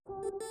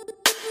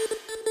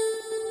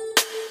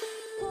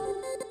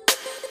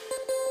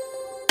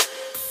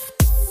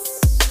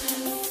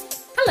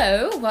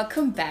Hello,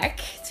 welcome back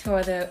to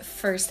the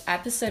first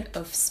episode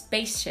of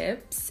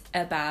Spaceships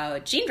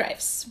about gene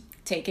drives.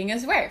 Taking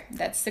us where?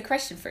 That's the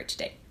question for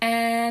today.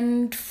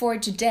 And for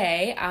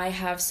today, I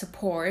have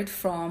support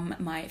from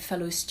my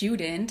fellow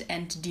student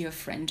and dear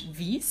friend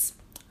Wies,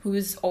 who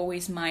is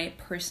always my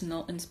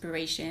personal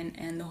inspiration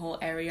in the whole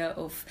area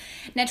of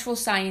natural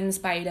science,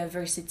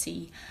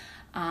 biodiversity,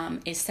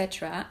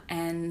 etc.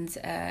 And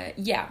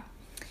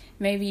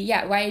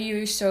why are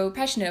you so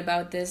passionate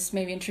about this?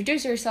 Maybe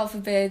introduce yourself a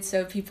bit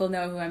so people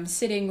know who I'm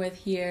sitting with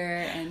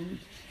here. And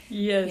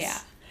yes. Yeah.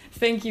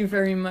 Thank you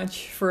very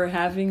much for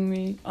having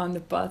me on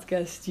the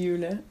podcast,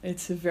 Jule.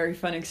 It's a very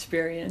fun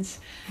experience.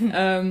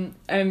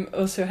 I'm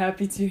also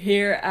happy to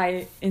hear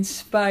I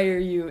inspire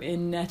you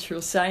in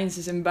natural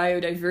sciences and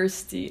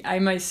biodiversity. I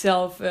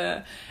myself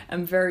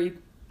am very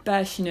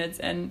passionate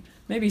and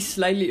maybe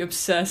slightly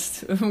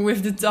obsessed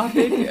with the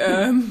topic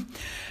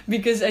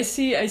because I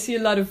see a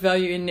lot of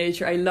value in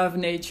nature. I love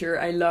nature.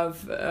 I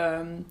love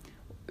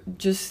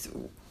just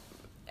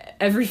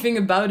everything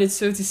about it,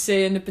 so to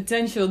say, and the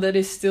potential that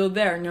is still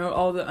there.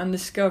 All the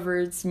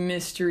undiscovered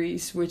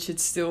mysteries which it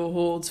still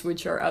holds,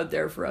 which are out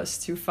there for us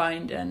to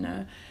find,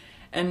 and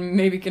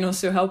maybe can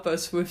also help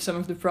us with some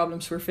of the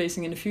problems we're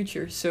facing in the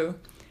future. So,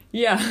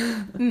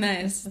 yeah.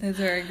 Nice. That's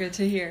very good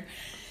to hear.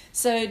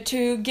 So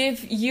to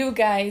give you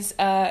guys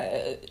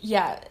a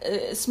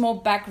small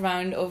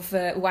background of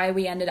why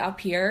we ended up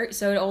here.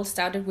 So it all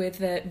started with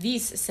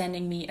Wies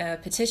sending me a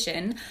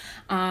petition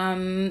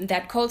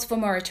that calls for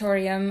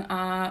moratorium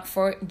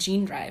for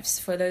gene drives.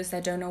 For those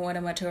that don't know what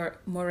a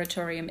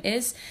moratorium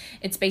is,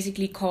 it's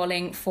basically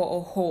calling for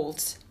a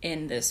halt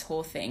in this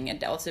whole thing.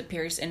 It also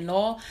appears in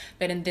law,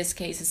 but in this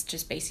case it's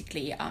just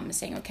basically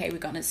saying, okay, we're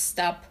going to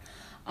stop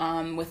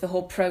with the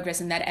whole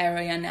progress in that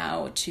area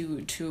now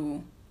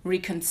to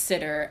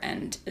reconsider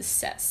and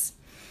assess.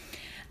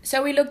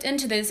 So we looked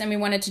into this and we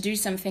wanted to do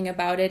something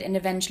about it, and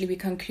eventually we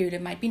concluded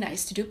it might be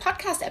nice to do a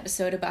podcast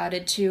episode about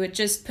it to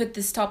just put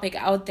this topic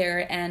out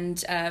there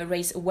and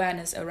raise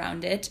awareness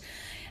around it.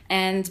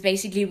 And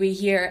basically we're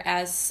here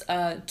as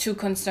two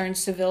concerned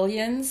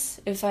civilians,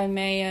 if I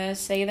may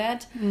say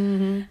that.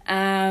 Mm-hmm.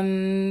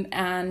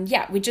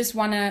 We just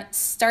want to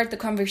start the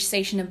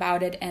conversation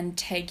about it and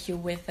take you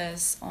with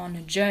us on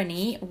a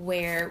journey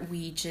where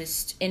we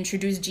just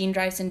introduce gene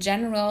drives in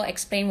general,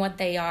 explain what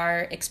they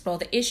are, explore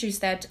the issues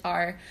that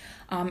are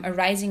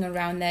arising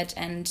around that,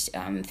 and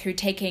through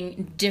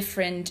taking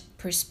different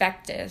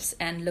perspectives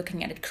and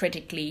looking at it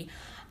critically,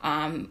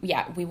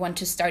 we want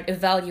to start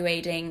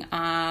evaluating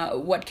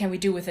what can we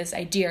do with this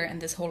idea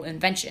and this whole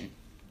invention.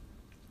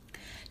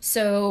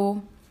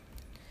 So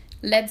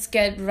let's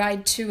get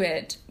right to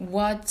it.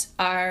 What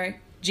are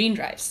gene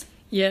drives?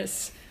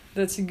 Yes,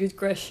 that's a good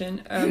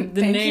question.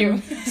 The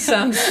name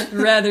sounds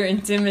rather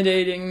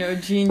intimidating.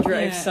 Gene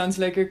drive sounds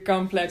like a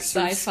complex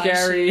or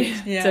scary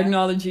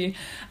technology.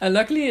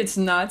 Luckily, it's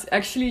not.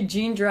 Actually,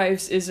 gene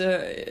drives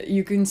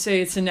you can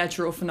say it's a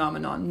natural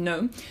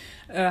phenomenon.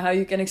 How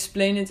you can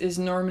explain it is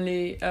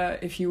normally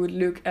if you would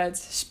look at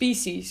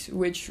species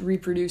which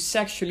reproduce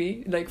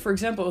sexually, like for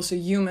example also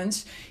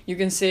humans, you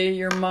can say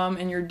your mom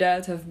and your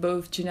dad have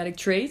both genetic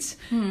traits,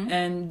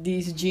 and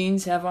these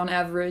genes have on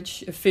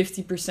average a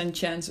 50%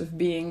 chance of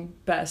being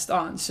passed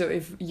on. So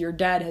if your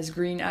dad has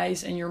green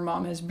eyes and your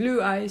mom has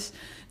blue eyes,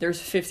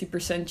 there's a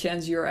 50%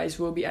 chance your eyes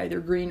will be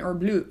either green or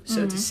blue,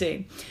 so to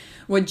say.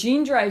 What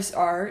gene drives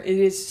are, it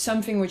is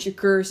something which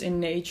occurs in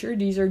nature.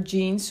 These are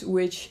genes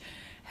which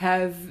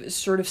have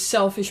sort of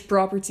selfish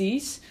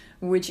properties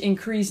which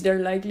increase their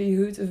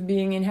likelihood of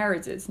being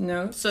inherited.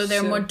 So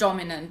they're more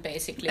dominant,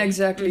 basically.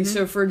 Exactly. Mm-hmm.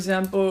 So for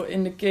example,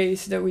 in the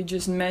case that we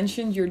just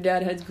mentioned, your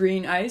dad had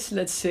green eyes.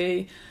 Let's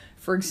say,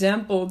 for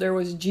example, there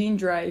was a gene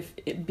drive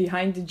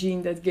behind the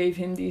gene that gave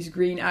him these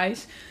green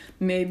eyes.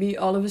 Maybe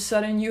all of a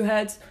sudden you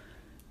had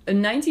a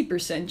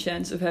 90%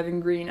 chance of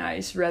having green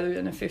eyes rather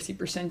than a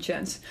 50%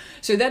 chance.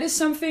 So that is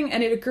something,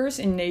 and it occurs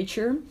in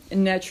nature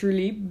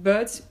naturally,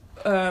 but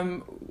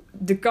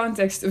the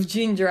context of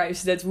gene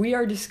drives that we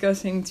are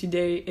discussing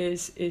today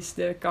is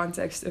the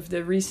context of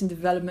the recent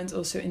development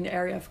also in the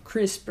area of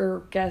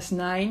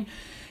CRISPR-Cas9,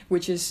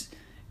 which is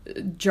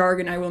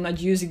jargon I will not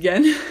use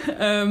again,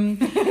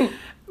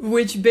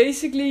 which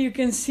basically you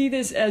can see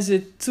this as a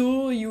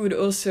tool you would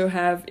also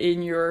have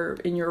in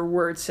your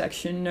word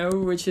section,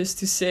 which is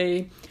to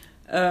say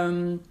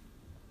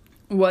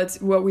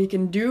what we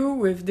can do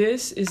with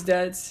this is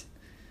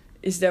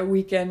that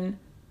we can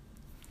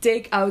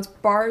take out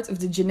part of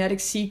the genetic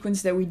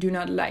sequence that we do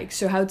not like.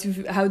 So how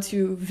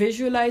to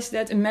visualize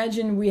that?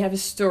 Imagine we have a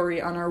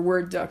story on our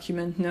Word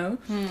document,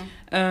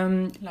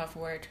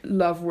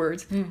 Love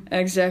Word.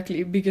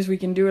 Exactly, because we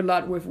can do a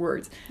lot with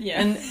Word. Yeah.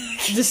 And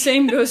the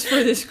same goes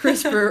for this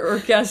CRISPR or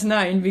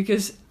Cas9,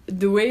 because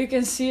the way you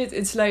can see it,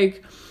 it's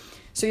like,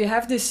 so you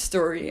have this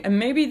story, and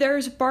maybe there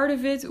is a part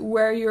of it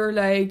where you're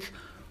like,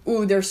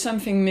 ooh, there's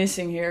something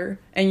missing here,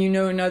 and you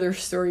know another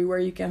story where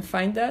you can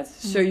find that.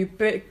 So you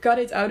cut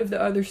it out of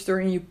the other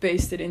story and you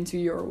paste it into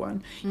your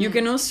one. You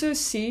can also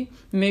see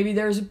maybe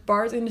there's a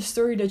part in the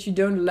story that you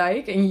don't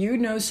like and you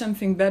know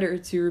something better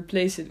to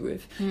replace it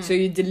with. So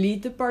you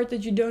delete the part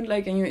that you don't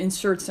like and you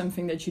insert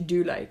something that you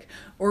do like.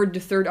 Or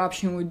the third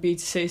option would be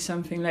to say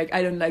something like,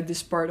 I don't like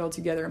this part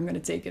altogether, I'm going to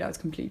take it out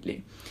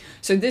completely.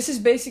 So this is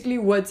basically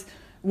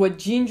what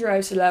gene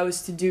drives allow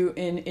us to do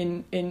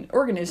in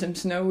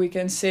organisms. No, we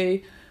can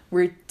say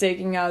we're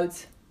taking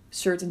out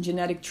certain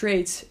genetic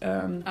traits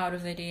out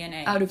of the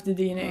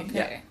DNA.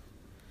 Okay.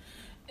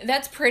 Yeah.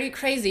 That's pretty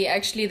crazy,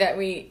 actually, that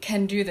we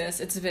can do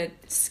this. It's a bit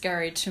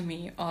scary to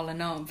me, all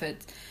in all. But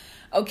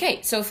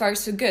okay, so far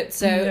so good.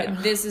 So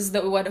this is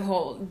what the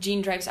whole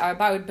gene drives are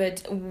about.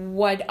 But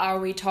what are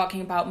we talking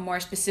about more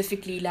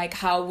specifically? Like,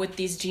 how would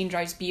these gene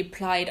drives be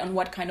applied on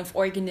what kind of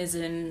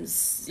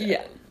organisms?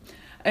 Yeah,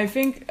 I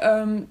think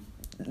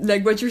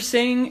like what you're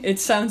saying, it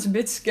sounds a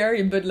bit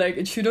scary, but like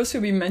it should also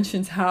be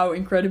mentioned how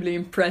incredibly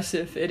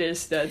impressive it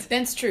is that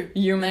that's true.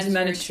 Humans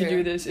managed to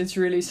do this. It's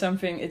really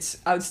something. It's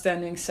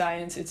outstanding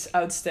science. It's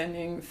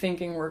outstanding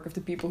thinking work of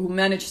the people who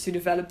managed to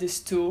develop this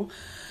tool.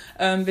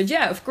 But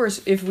yeah, of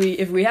course, if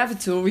we have a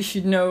tool, we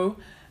should know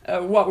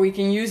what we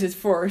can use it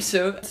for.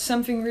 So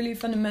something really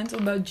fundamental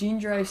about gene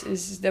drives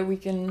is that we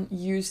can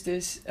use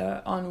this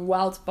on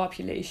wild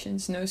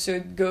populations. No, so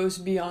it goes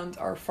beyond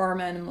our farm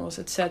animals,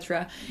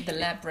 etc. The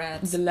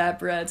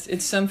lab rats.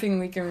 It's something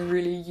we can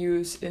really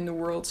use in the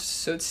world,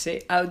 so to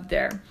say, out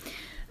there.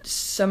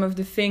 Some of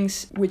the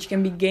things which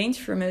can be gained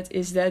from it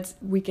is that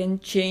we can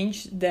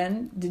change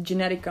then the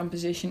genetic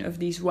composition of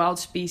these wild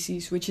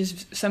species, which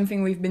is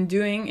something we've been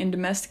doing in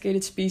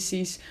domesticated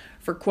species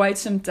for quite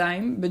some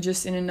time, but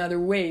just in another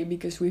way,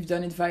 because we've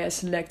done it via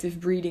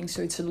selective breeding.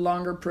 So it's a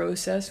longer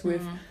process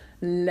with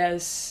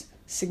less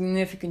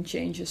significant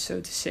changes, so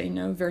to say,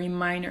 no, very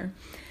minor.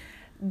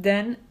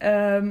 Then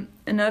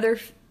another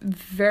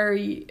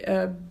very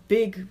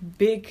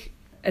big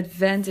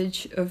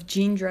advantage of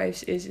gene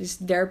drives is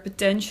their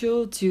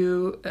potential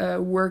to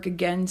work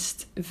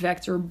against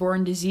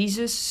vector-borne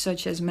diseases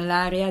such as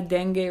malaria,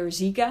 dengue, or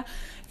Zika.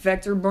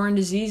 Vector-borne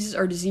diseases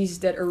are diseases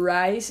that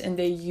arise and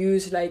they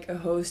use like a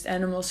host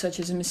animal such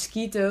as a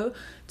mosquito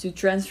to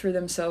transfer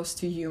themselves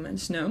to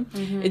humans. No,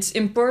 it's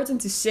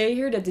important to say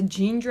here that the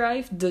gene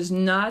drive does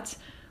not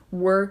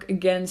work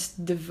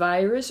against the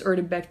virus or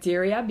the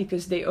bacteria,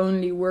 because they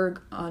only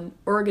work on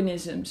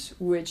organisms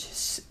which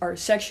are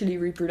sexually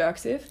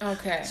reproductive.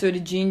 Okay. So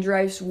the gene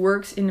drives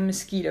works in the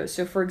mosquito.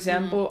 So for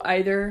example,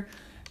 either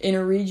in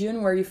a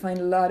region where you find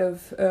a lot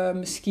of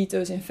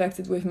mosquitoes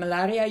infected with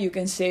malaria, you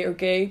can say,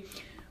 okay,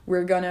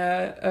 we're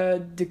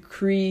gonna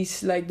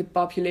decrease like the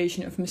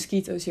population of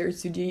mosquitoes here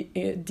to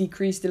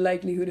decrease the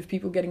likelihood of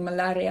people getting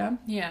malaria.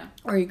 Yeah.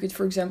 Or you could,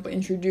 for example,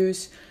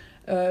 introduce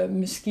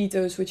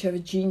mosquitoes which have a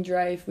gene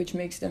drive which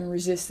makes them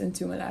resistant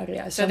to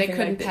malaria. So they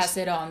couldn't pass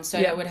it on.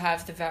 So they would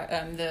have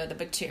the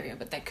bacteria,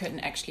 but they couldn't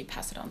actually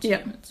pass it on to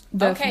humans.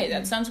 Definitely. Okay,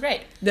 that sounds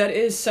great. That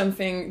is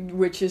something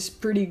which is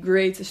pretty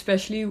great,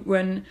 especially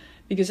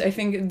because I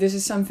think this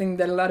is something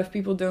that a lot of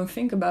people don't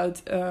think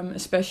about,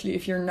 especially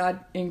if you're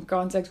not in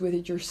contact with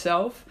it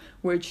yourself,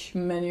 which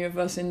many of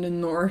us in the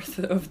north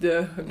of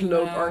the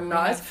globe are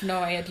not. We have no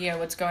idea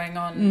what's going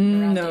on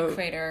around the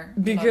equator.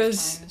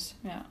 Because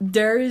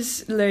there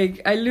is, like,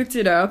 I looked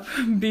it up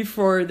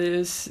before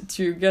this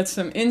to get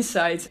some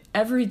insight.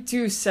 Every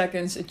 2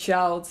 seconds a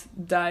child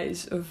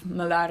dies of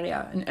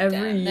malaria, and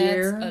every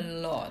year that's a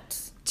lot.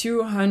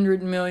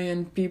 200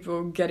 million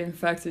people get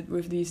infected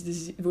with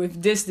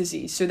this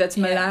disease. So that's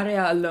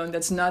malaria alone.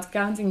 That's not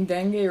counting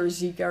dengue or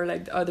Zika or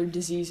like the other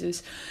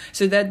diseases.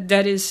 So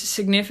that is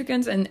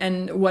significant.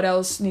 And what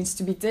else needs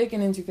to be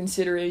taken into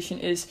consideration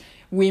is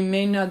we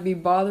may not be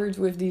bothered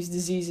with these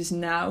diseases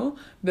now,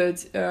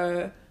 but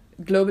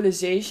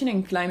globalization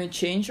and climate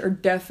change are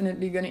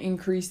definitely going to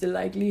increase the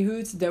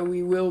likelihood that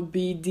we will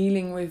be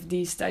dealing with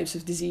these types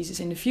of diseases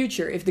in the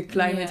future. If the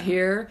climate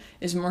here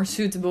is more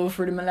suitable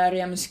for the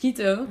malaria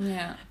mosquito,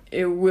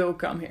 it will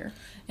come here.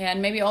 Yeah,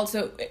 and maybe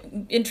also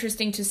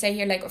interesting to say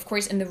here, like, of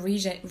course, in the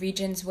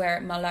regions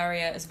where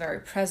malaria is very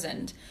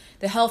present,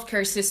 the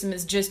healthcare system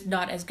is just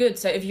not as good.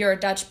 So if you're a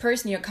Dutch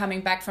person, you're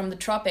coming back from the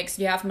tropics,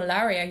 you have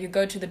malaria, you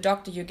go to the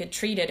doctor, you get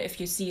treated if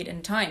you see it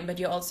in time. But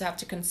you also have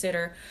to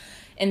consider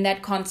in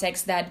that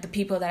context that the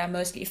people that are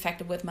mostly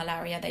affected with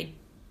malaria, they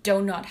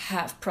do not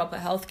have proper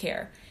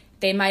healthcare.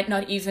 They might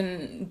not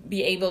even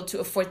be able to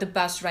afford the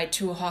bus ride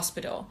to a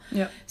hospital.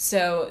 Yeah.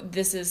 So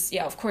this is,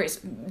 of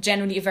course,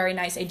 generally a very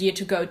nice idea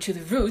to go to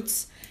the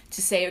roots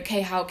to say,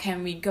 okay, how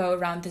can we go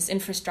around this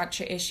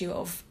infrastructure issue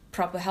of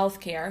proper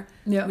healthcare?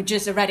 We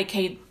just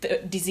eradicate the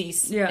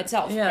disease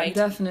itself, right?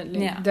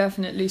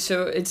 Definitely.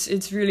 So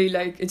it's really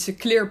like, it's a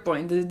clear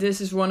point. This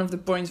is one of the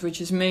points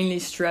which is mainly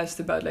stressed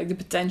about, like the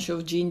potential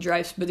of gene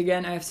drives. But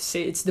again, I have to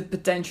say it's the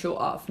potential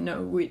of.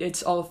 No,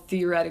 it's all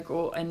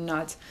theoretical and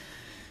not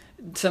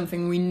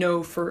something we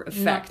know for a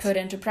fact. Not put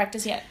into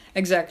practice yet.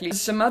 Exactly.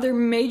 Some other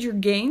major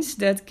gains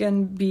that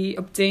can be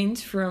obtained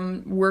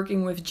from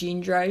working with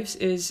gene drives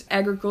is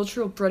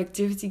agricultural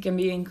productivity can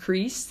be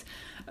increased.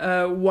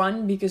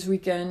 One, because we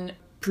can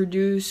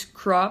produce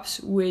crops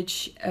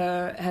which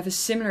have a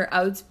similar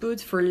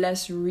output for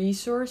less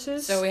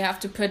resources. So we have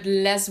to put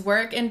less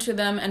work into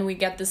them and we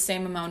get the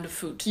same amount of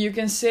food. You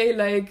can say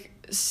like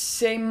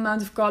same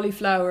amount of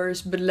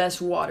cauliflowers but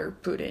less water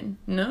put in,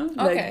 no?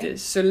 Okay. Like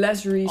this. So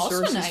less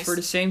resources nice. for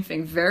the same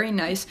thing. Very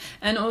nice.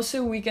 And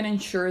also we can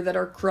ensure that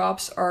our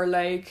crops are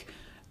like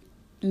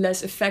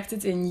less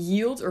affected in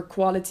yield or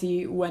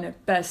quality when a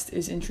pest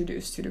is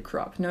introduced to the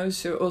crop, no?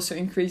 So also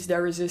increase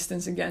their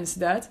resistance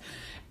against that.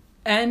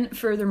 And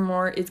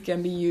furthermore, it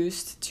can be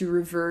used to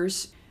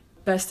reverse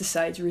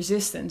pesticide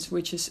resistance,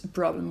 which is a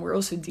problem we're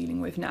also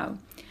dealing with now.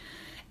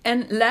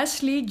 And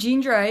lastly,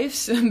 gene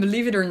drives,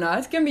 believe it or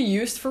not, can be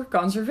used for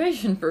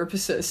conservation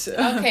purposes.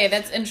 Okay,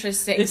 that's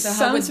interesting. So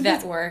how would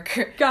that work?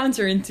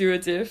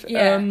 Counterintuitive.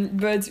 Yeah.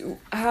 But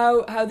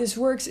how this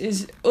works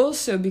is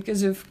also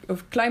because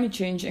of climate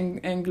change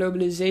and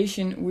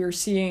globalization, we're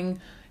seeing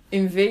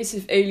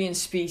invasive alien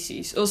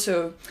species.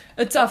 Also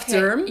a tough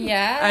term.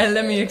 Yeah.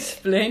 Let me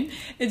explain.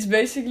 It's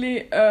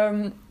basically,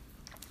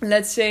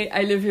 let's say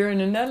I live here in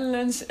the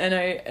Netherlands and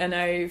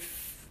I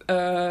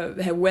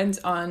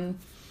went on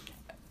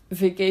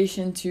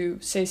vacation to,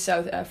 say,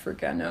 South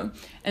Africa, no?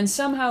 And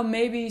somehow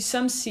maybe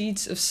some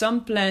seeds of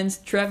some plant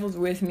traveled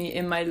with me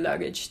in my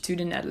luggage to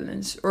the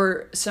Netherlands,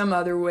 or some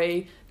other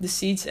way the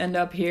seeds end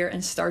up here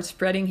and start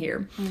spreading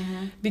here.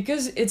 Mm-hmm.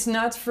 Because it's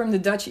not from the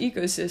Dutch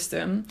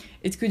ecosystem,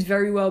 it could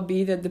very well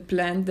be that the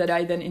plant that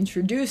I then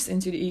introduced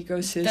into the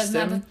ecosystem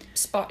doesn't have a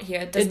spot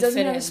here. It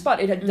doesn't have a spot.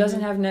 It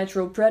doesn't have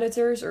natural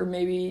predators, or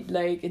maybe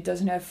like it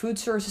doesn't have food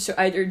sources. So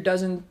either it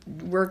doesn't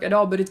work at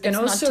all, but it can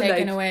also not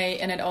taken away,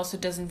 and it also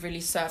doesn't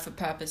really serve a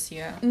purpose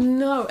here.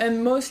 No,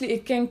 and mostly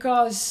it can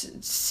cause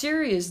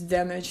serious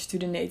damage to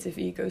the native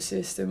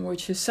ecosystem,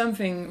 which is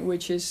something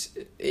which is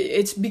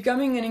it's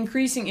becoming an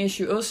increasing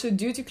issue. Also,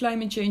 due to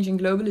climate change and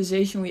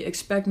globalization, we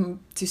expect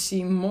to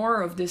see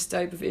more of this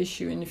type of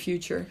issue in the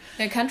future.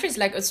 There are countries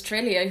like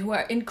Australia who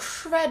are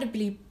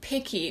incredibly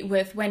picky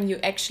with when you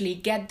actually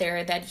get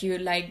there, that you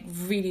like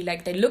really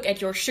like they look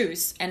at your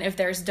shoes, and if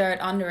there's dirt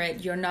under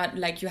it, you're not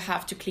like you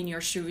have to clean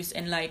your shoes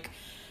in like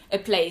a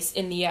place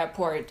in the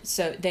airport,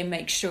 so they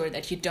make sure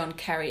that you don't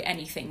carry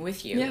anything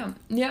with you.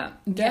 Yeah,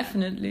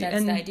 definitely. Yeah,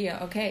 that's the idea.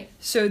 Okay.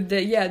 So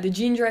the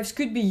gene drives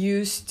could be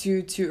used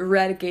to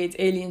eradicate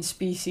alien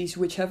species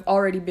which have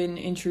already been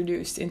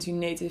introduced into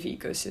native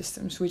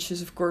ecosystems, which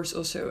is of course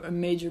also a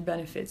major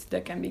benefit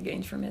that can be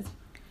gained from it.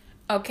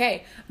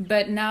 Okay,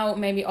 but now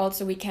maybe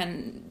also we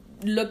can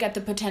look at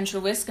the potential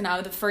risk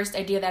now. The first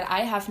idea that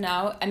I have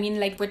now, I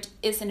mean, like, what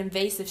is an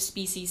invasive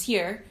species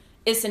here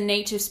is a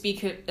native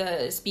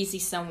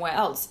species somewhere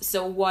else.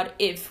 So what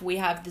if we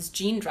have this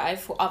gene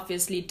drive, who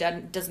obviously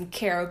doesn't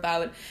care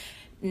about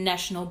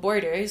national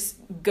borders,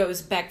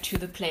 goes back to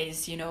the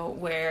place, you know,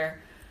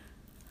 where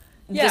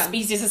the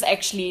species is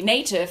actually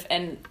native?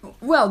 And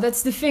well,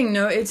 that's the thing,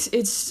 no? It's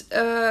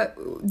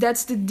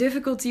that's the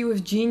difficulty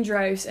with gene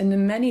drives and the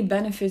many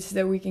benefits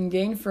that we can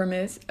gain from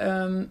it.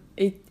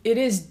 It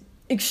is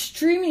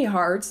extremely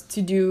hard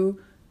to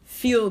do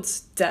field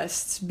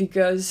tests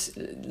because,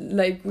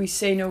 like we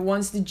say, no,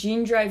 once the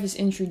gene drive is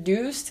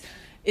introduced,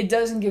 it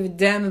doesn't give a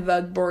damn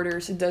about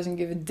borders. It doesn't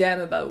give a damn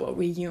about what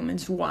we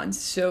humans want.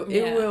 So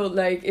it will,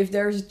 like, if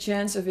there's a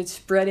chance of it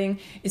spreading,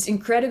 it's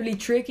incredibly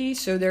tricky.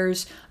 So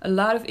there's a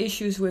lot of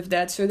issues with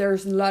that. So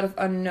there's a lot of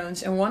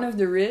unknowns. And one of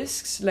the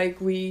risks, like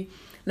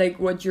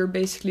what you're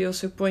basically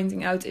also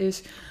pointing out,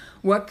 is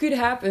what could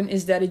happen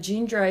is that a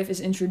gene drive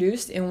is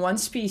introduced in one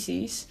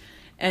species,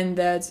 and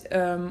that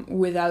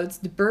without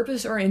the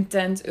purpose or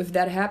intent of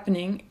that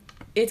happening,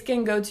 it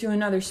can go to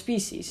another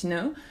species,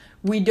 no?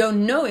 We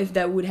don't know if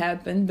that would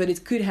happen, but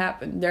it could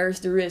happen.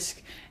 There's the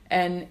risk.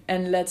 And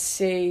let's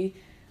say,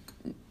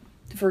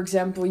 for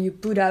example, you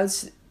put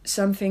out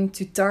something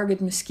to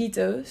target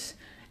mosquitoes,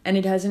 and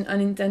it has an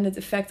unintended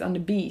effect on the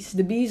bees.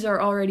 The bees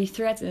are already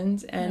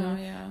threatened, and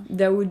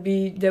that would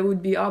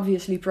be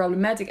obviously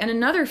problematic. And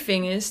another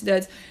thing is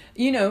that,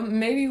 you know,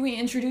 maybe we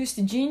introduce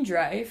the gene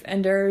drive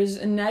and there's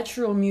a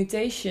natural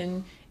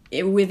mutation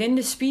within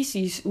the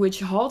species which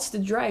halts the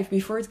drive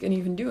before it can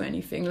even do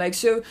anything. Like,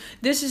 so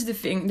this is the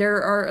thing.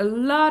 There are a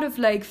lot of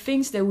like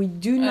things that we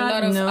do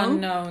not know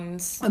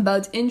unknowns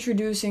about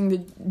introducing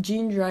the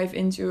gene drive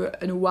into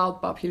a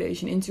wild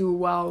population, into a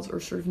wild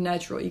or sort of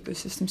natural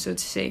ecosystem, so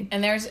to say.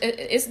 And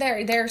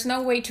there's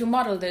no way to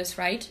model this,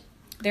 right?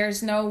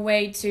 There's no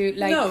way to,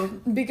 like... No,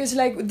 because,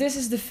 like, this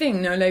is the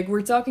thing, no? Like,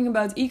 we're talking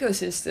about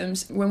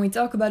ecosystems. When we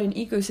talk about an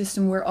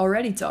ecosystem, we're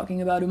already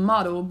talking about a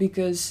model,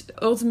 because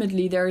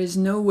ultimately there is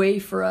no way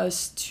for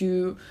us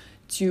to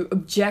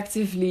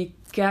objectively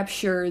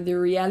capture the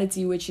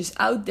reality which is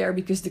out there,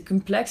 because the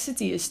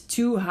complexity is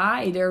too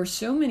high. There are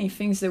so many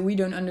things that we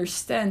don't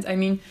understand. I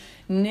mean,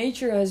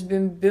 nature has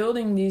been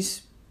building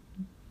these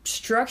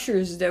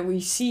structures that we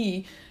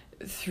see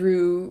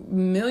through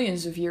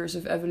millions of years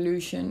of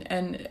evolution,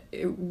 and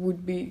it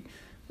would be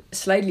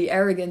slightly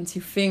arrogant to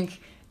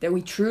think that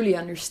we truly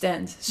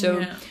understand.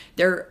 So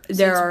there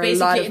are a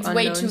lot of it's unknowns.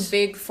 Way too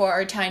big for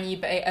our tiny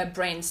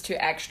brains to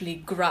actually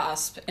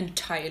grasp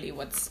entirely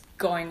what's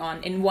going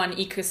on in one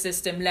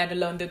ecosystem, let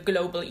alone the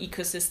global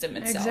ecosystem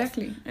itself.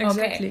 Exactly.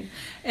 Okay.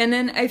 And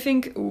then I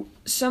think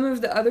some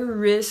of the other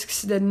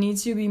risks that need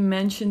to be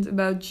mentioned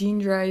about gene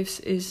drives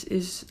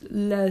is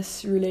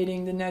less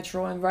relating the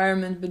natural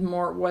environment, but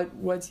more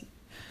what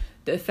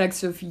the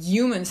effects of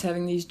humans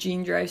having these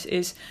gene drives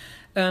is.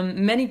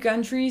 Many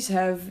countries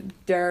have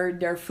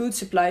their food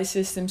supply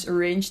systems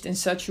arranged in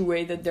such a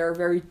way that there are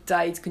very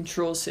tight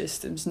control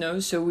systems.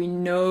 So we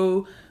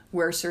know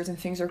where certain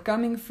things are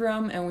coming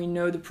from, and we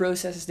know the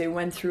processes they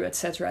went through,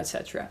 etc.,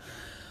 etc.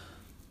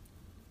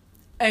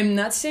 I'm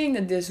not saying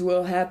that this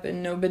will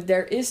happen, no, but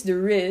there is the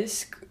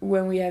risk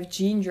when we have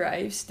gene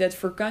drives that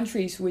for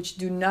countries which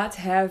do not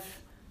have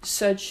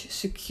such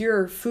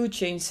secure food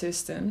chain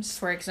systems,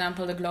 for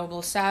example, the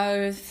global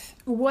south,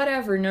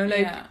 whatever,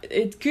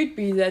 it could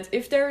be that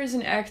if there is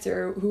an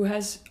actor who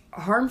has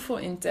harmful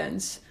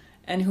intents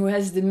and who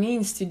has the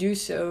means to do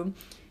so,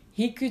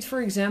 he could,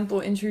 for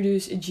example,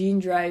 introduce a gene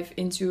drive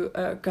into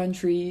a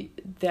country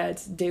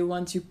that they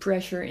want to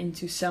pressure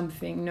into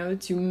something,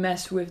 to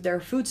mess with their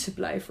food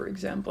supply, for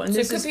example. And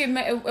so it could be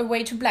a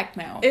way to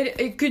blackmail.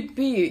 It could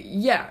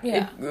be,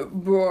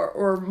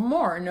 or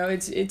more.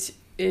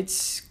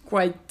 It's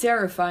quite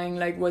terrifying,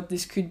 like what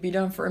this could be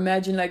done for.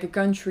 Imagine like a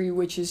country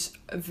which is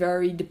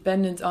very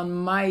dependent on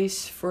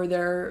mice for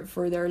their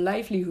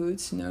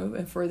livelihoods,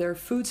 and for their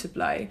food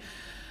supply.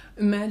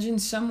 Imagine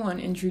someone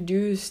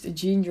introduced a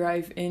gene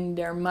drive in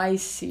their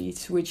mice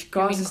seeds, which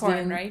causes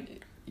corn,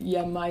 right?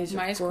 Yeah, mice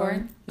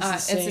corn.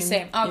 It's the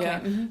same. Okay.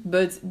 Yeah.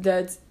 But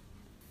that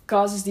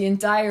causes the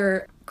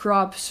entire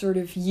crop sort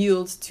of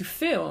yield to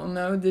fail.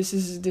 This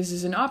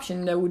is an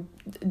option that would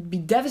be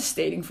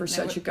devastating for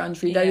such a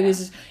country.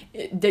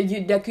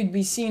 That could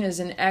be seen as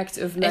an act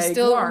of like war. I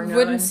still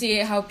wouldn't see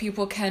how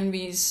people can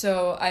be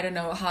so, I don't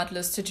know,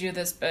 heartless to do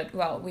this, but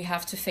well, we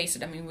have to face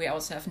it. I mean, we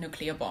also have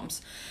nuclear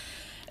bombs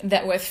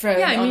that were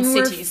thrown on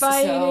cities. We're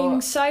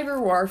fighting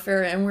cyber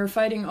warfare, and we're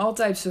fighting all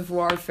types of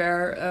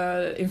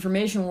warfare,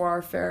 information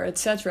warfare,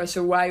 etc.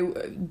 So why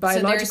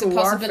biological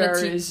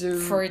warfare is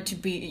for it to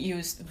be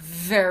used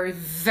very,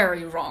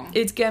 very wrong.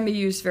 It can be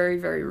used very,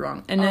 very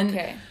wrong, and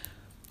then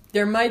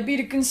there might be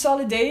the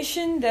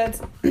consolidation that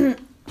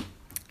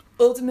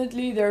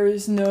ultimately there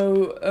is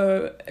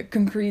no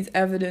concrete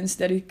evidence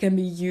that it can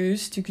be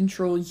used to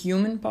control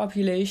human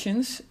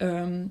populations,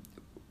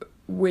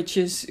 which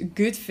is a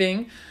good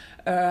thing.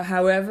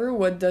 However,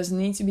 what does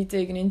need to be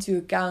taken into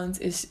account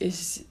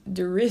is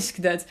the risk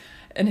that,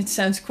 and it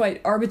sounds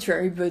quite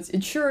arbitrary, but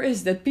it sure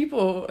is, that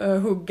people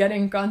who get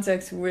in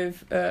contact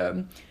with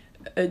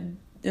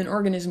an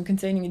organism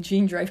containing a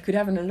gene drive could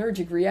have an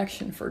allergic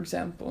reaction, for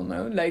example.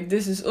 Like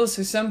this is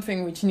also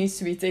something which needs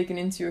to be taken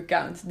into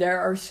account. There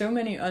are so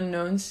many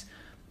unknowns,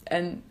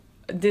 and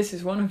this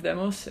is one of them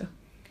also.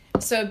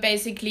 So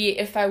basically,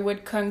 if I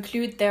would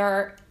conclude, there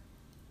are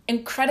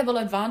incredible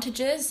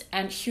advantages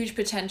and huge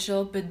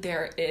potential, but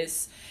there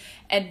is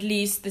at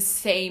least the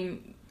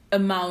same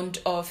amount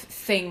of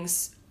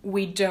things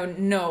we don't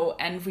know,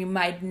 and we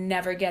might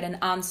never get an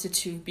answer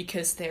to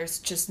because there's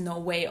just no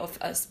way of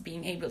us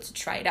being able to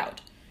try it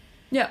out.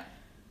 Yeah.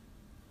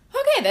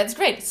 Okay, that's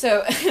great.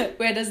 So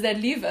where does that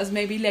leave us?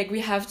 Maybe like we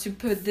have to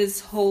put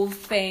this whole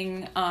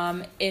thing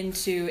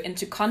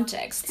into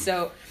context.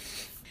 So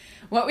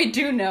what we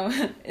do know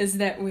is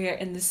that we're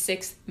in the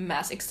 6th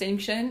mass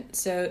extinction.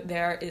 So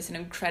there is an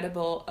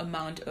incredible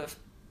amount of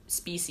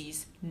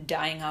species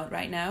dying out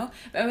right now.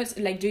 But was,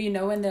 like, do you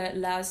know when the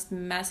last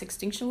mass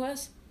extinction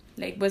was?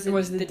 Like, was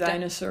it the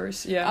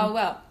dinosaurs? Yeah. Oh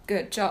well,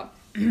 good job.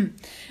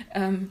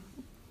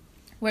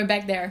 We're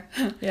back there.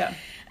 Yeah.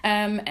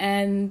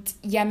 And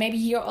yeah, maybe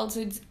here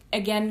also it's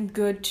again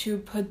good to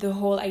put the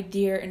whole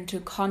idea into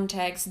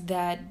context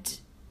that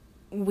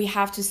we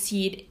have to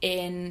see it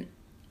in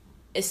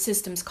a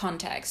systems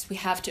context. We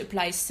have to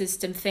apply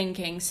system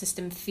thinking,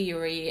 system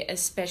theory,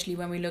 especially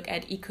when we look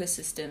at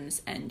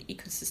ecosystems and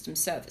ecosystem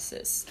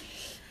services.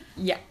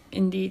 Yeah,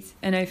 indeed.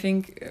 And I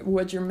think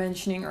what you're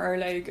mentioning are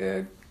like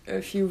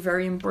a few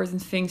very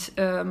important things.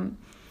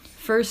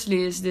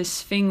 Firstly is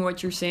this thing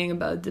what you're saying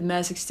about the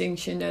mass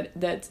extinction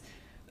that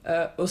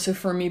also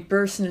for me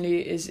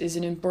personally is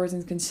an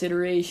important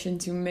consideration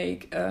to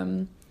make.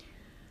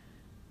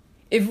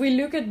 If we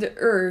look at the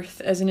Earth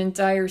as an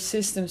entire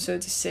system, so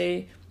to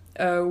say,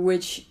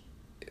 which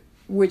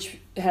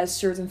has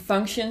certain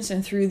functions,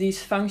 and through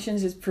these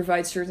functions it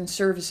provides certain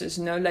services.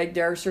 Like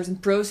there are certain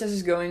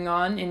processes going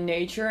on in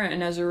nature,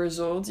 and as a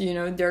result,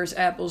 there's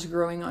apples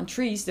growing on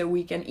trees that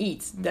we can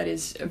eat. That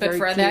is a very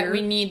clear. But for that,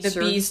 we need the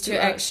bees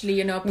to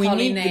actually, pollinate we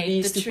need the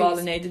bees to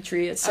pollinate the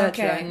tree, etc.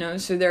 Okay.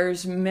 So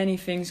there's many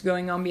things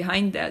going on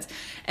behind that,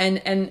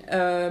 and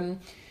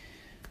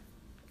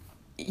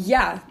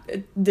yeah,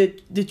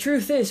 the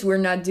truth is we're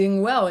not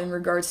doing well in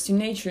regards to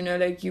nature. You know,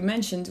 like you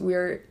mentioned,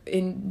 we're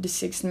in the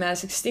 6th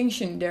mass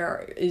extinction.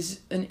 There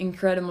is an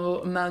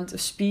incredible amount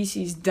of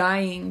species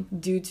dying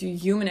due to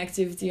human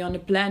activity on the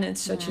planet,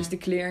 such as the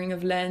clearing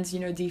of lands, you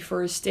know,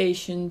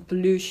 deforestation,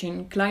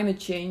 pollution, climate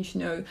change.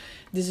 You know,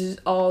 this is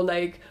all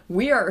like,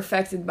 we are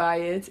affected by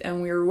it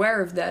and we're aware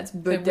of that,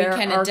 but there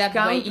are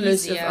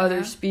countless of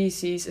other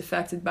species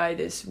affected by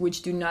this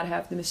which do not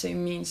have the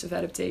same means of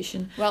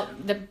adaptation. Well,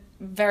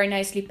 very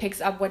nicely picks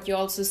up what you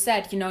also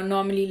said. You know,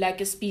 normally like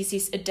a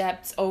species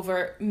adapts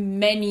over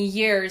many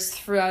years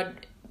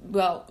throughout.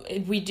 Well,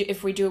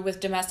 if we do it with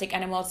domestic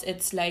animals,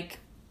 it's like,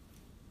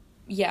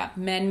 yeah,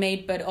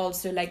 man-made, but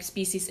also like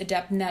species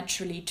adapt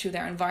naturally to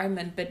their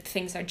environment, but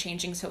things are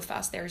changing so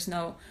fast, there's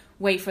no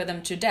way for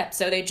them to adapt,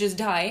 so they just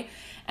die.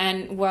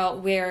 And well,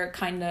 we're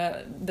kind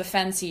of the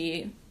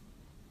fancy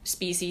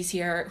species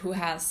here who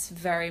has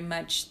very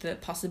much the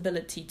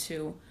possibility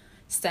to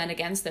stand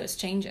against those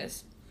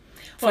changes.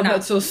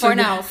 That's also for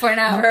now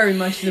very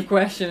much the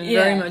question.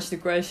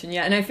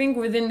 Yeah, and I think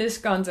within this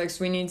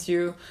context we need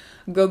to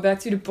go back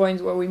to the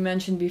point what we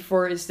mentioned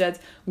before, is that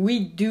we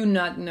do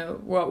not know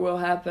what will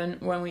happen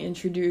when we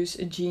introduce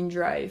a gene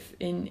drive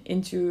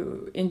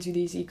into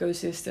these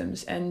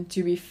ecosystems. And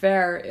to be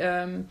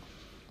fair,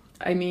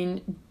 I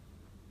mean,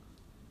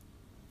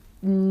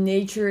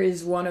 nature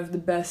is one of the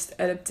best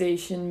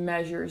adaptation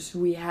measures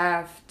we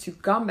have to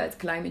combat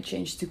climate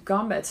change, to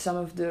combat some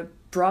of the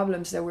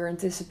problems that we're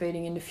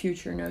anticipating in the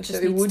future. No, so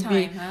it would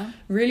be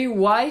really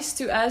wise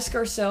to ask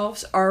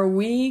ourselves, are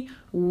we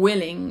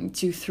willing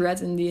to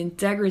threaten the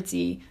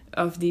integrity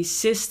of these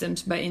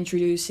systems by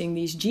introducing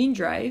these gene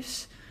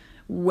drives,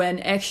 when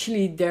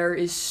actually there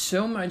is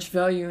so much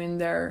value in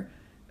there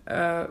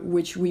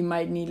which we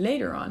might need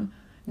later on?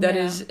 That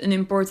is an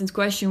important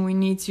question we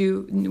need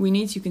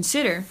to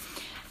consider.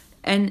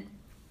 And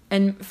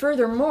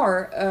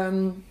furthermore,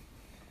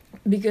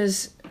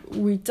 because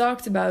we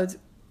talked about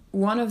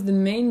one of the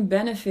main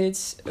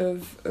benefits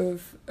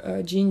of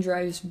gene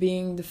drives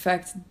being the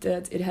fact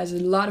that it has a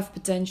lot of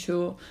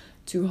potential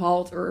to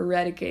halt or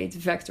eradicate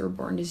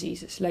vector-borne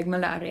diseases like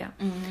malaria.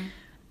 Mm-hmm.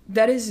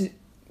 That is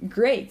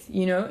great,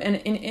 you know, and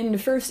in the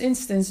first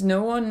instance,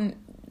 no one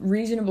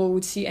reasonable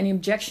would see any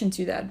objection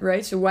to that,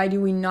 right? So why do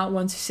we not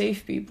want to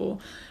save people?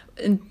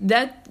 And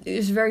that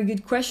is a very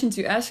good question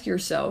to ask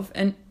yourself.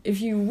 And if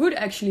you would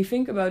actually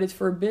think about it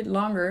for a bit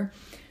longer,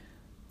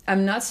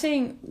 I'm not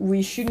saying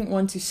we shouldn't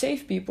want to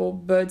save people,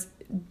 but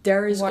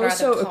there is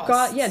also a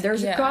cost. Yeah,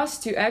 there's a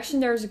cost to action,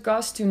 there's a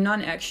cost to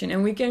non-action.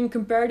 And we can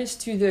compare this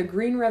to the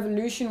Green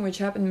Revolution, which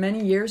happened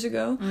many years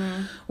ago,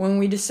 when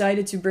we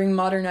decided to bring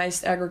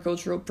modernized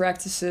agricultural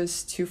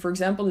practices to, for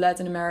example,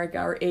 Latin America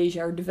or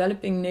Asia or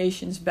developing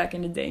nations back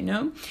in the day,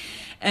 no?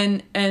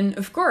 And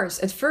of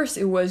course, at first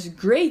it was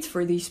great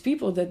for these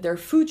people that their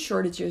food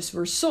shortages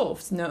were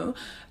solved, no?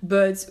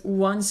 But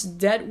once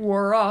that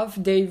wore off,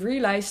 they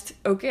realized,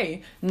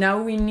 okay,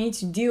 now we need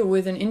to deal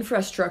with an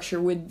infrastructure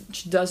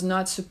which does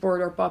not support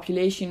our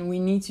population. We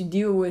need to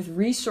deal with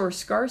resource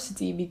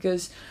scarcity,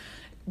 because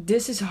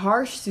this is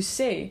harsh to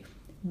say,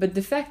 but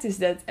the fact is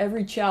that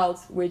every child,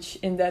 which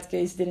in that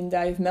case didn't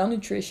die of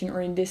malnutrition,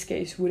 or in this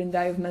case wouldn't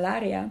die of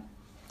malaria,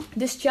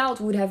 this child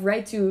would have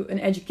right to an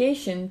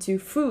education, to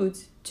food,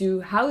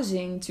 to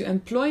housing, to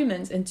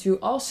employment, and to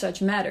all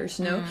such matters,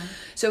 no?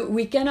 So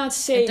we cannot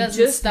say it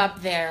doesn't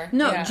stop there.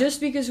 No,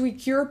 just because we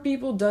cure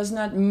people does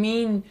not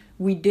mean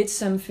we did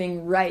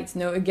something right.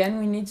 No, again,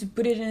 we need to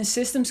put it in a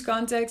systems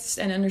context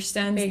and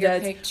understand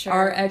that picture,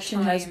 our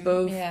action has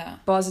both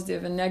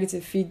positive and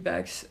negative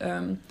feedbacks,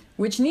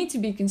 which need to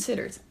be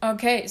considered.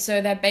 Okay,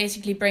 so that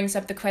basically brings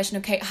up the question,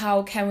 okay,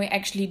 how can we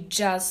actually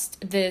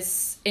adjust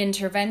this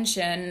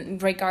intervention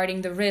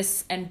regarding the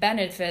risks and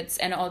benefits,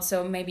 and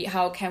also maybe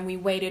how can we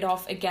weight it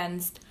off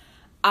against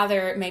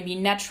other maybe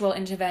natural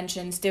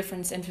interventions,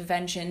 different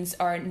interventions,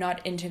 or not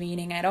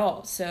intervening at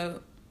all?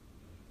 So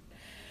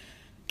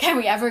can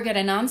we ever get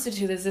an answer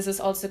to this? This is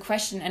also a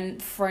question.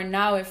 And for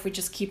now, if we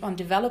just keep on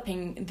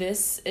developing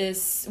this,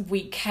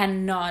 we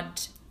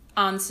cannot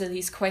answer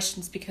these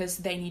questions because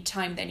they need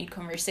time, they need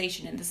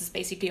conversation. And this is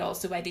basically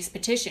also why this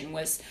petition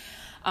was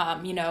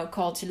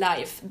called to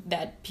life,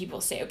 that people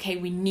say, okay,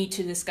 we need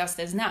to discuss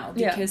this now.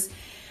 Because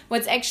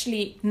what's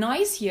actually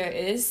nice here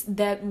is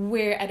that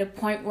we're at a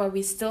point where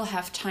we still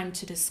have time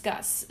to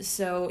discuss.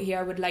 So here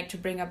I would like to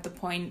bring up the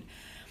point,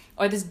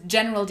 or this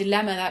general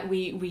dilemma that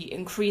we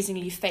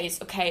increasingly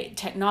face. Okay,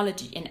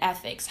 technology and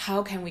ethics,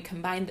 how can we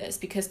combine this?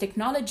 Because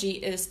technology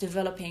is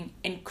developing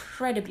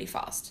incredibly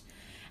fast.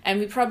 And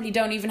we probably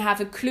don't even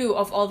have a clue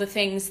of all the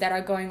things that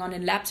are going on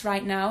in labs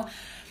right now,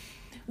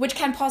 which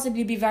can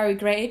possibly be very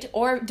great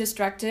or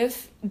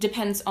destructive,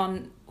 depends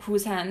on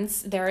whose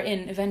hands they're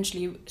in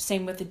eventually.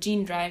 Same with the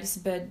gene drives.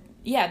 But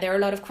yeah, there are a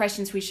lot of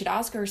questions we should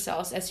ask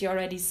ourselves, as you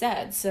already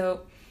said.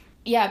 So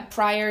yeah,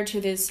 prior to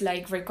this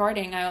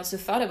recording, I also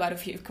thought about a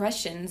few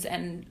questions,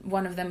 and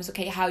one of them was,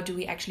 okay, how do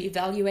we actually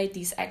evaluate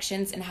these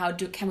actions, and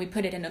can we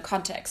put it in a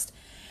context?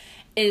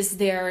 is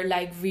there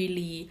like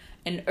really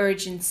an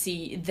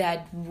urgency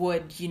that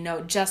would, you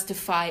know,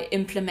 justify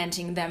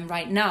implementing them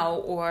right now,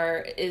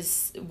 or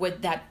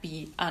would that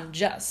be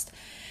unjust?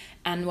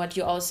 And what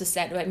you also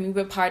said, I mean,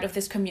 we're part of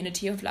this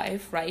community of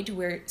life, right?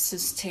 We're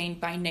sustained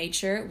by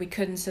nature. We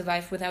couldn't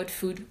survive without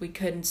food. We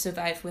couldn't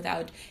survive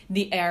without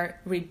the air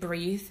we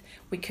breathe.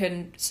 We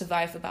couldn't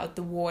survive without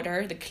the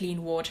water, the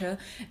clean water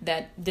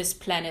that this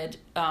planet,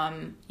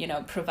 you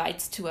know,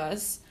 provides to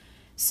us.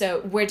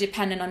 So we're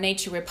dependent on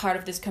nature. We're part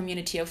of this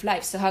community of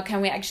life. So how can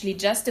we actually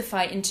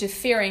justify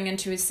interfering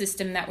into a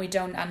system that we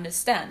don't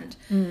understand?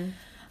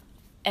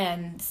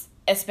 And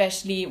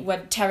especially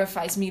what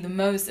terrifies me the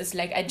most is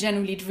like, I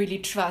genuinely really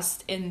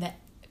trust in the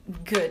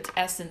good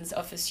essence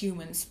of us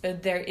humans,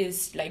 but there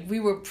is like, we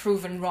were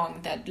proven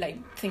wrong that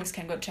like things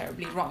can go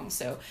terribly wrong.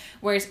 So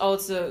where's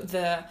also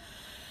the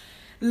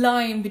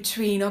line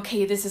between,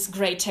 okay, this is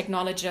great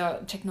technological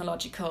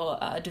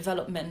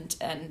development,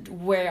 and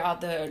where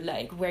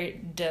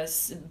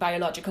does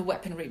biological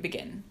weaponry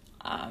begin?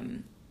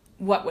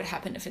 What would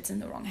happen if it's in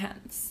the wrong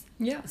hands?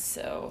 Yeah,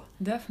 so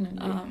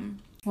definitely.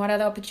 What are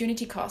the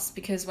opportunity costs?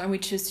 Because when we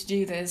choose to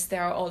do this,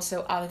 there are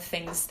also other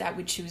things that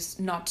we choose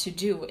not to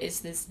do.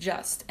 Is this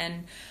just?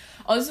 And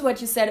also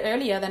what you said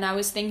earlier, then I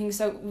was thinking,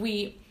 so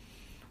we're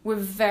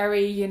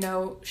very, you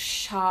know,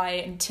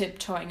 shy and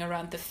tiptoeing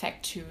around the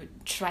fact to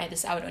try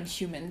this out on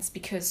humans,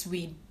 because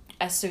we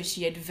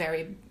associate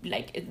very,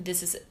 like,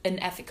 this is an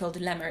ethical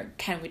dilemma.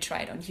 Can we try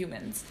it on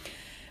humans?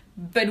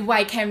 But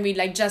why can we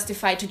like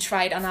justify to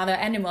try it on other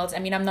animals? I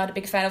mean, I'm not a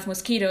big fan of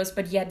mosquitoes,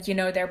 but yet, you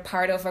know, they're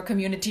part of our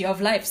community of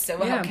life. So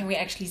how can we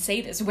actually say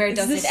this? Where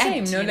does it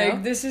end? No,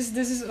 like this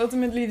is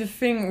ultimately the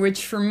thing,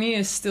 which for me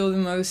is still the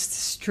most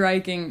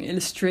striking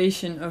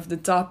illustration of the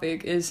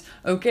topic. Is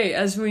okay,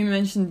 as we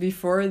mentioned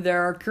before,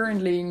 there are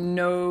currently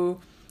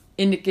no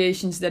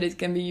indications that it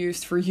can be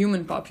used for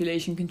human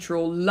population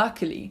control,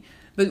 luckily.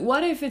 But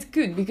what if it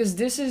could? Because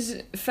this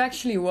is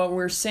factually what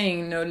we're saying,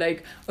 you know,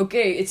 like,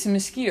 okay, it's a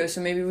mosquito,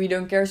 so maybe we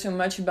don't care so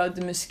much about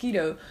the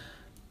mosquito.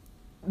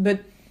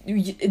 But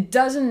it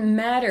doesn't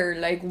matter,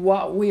 like,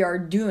 what we are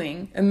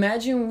doing.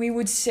 Imagine we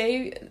would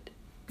say,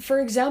 for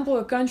example,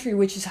 a country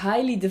which is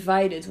highly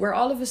divided, where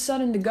all of a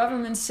sudden the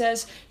government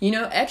says, you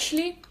know,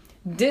 actually,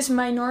 this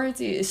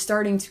minority is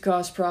starting to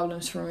cause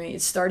problems for me.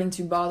 It's starting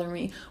to bother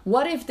me.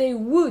 What if they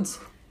would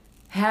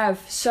have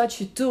such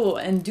a tool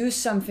and do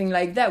something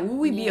like that? Would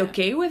we be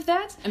okay with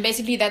that? And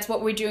basically that's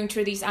what we're doing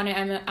to these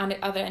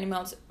other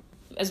animals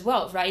as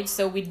well, right?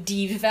 So we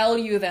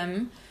devalue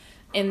them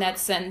in that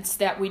sense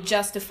that we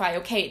justify,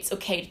 okay, it's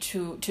okay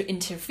to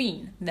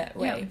intervene that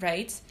way,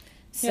 right?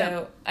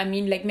 So I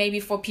mean, like, maybe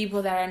for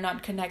people that are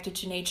not connected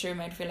to nature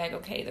might feel like,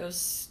 okay,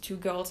 those two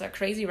girls are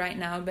crazy right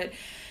now, but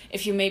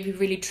if you maybe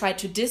really try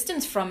to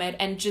distance from it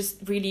and just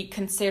really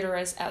consider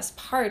us as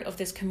part of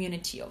this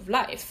community of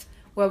life,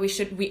 where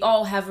we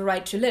all have a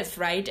right to live,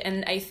 right?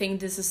 And I think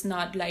this is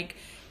not like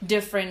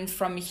different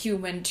from a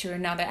human to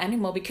another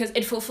animal, because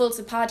it fulfills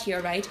a part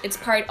here, right? It's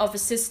part of a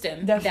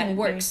system that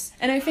works.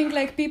 And I think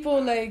like people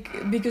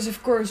like, because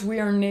of course we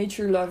are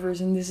nature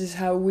lovers and this is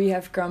how we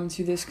have come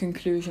to this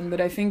conclusion,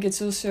 but I think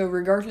it's also,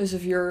 regardless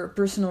of your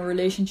personal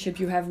relationship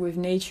you have with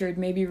nature, it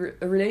may be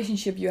a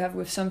relationship you have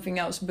with something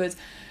else, but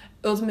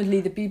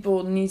ultimately the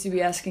people need to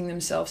be asking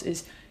themselves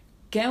is,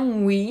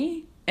 can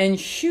we and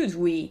should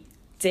we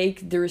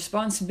take the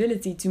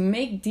responsibility to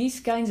make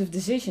these kinds of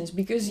decisions?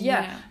 Because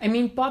I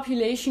mean,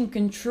 population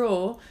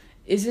control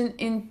is an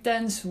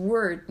intense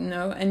word,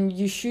 no, and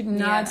you should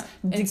not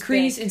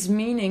decrease its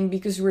meaning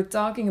because we're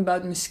talking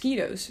about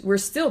mosquitoes. We're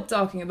still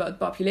talking about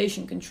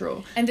population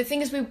control. And the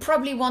thing is, we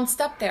probably won't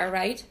stop there,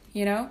 right?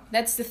 You know,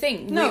 that's the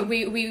thing. No,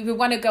 we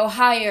want to go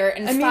higher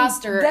and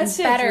faster and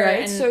better.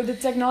 Right? So the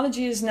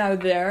technology is now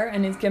there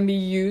and it can be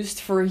used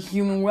for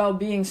human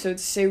well-being. So to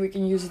say, we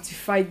can use it to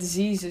fight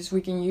diseases,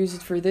 we can use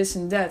it for this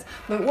and that.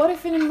 But what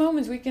if in a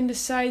moment we can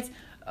decide,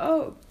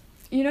 oh,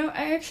 you know,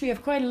 I actually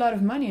have quite a lot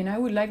of money and I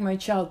would like my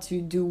child to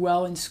do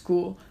well in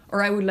school,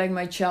 or I would like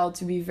my child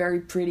to be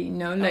very pretty,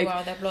 no? Like, oh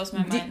wow, that blows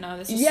my mind now.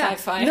 This is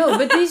sci-fi. No,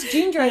 but these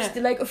gene drives,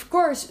 like, of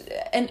course,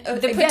 and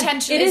the again,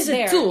 potential it is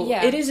there. A tool.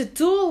 Yeah. It is a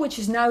tool which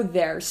is now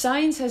there.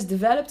 Science has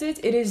developed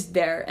it. It is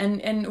there.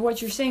 And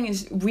what you're saying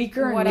is we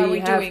currently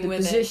have the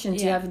position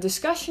to have a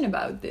discussion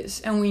about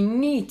this. And we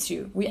need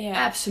to. We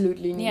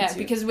absolutely need to. Yeah,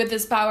 because with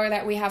this power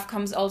that we have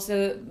comes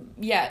also,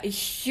 a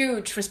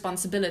huge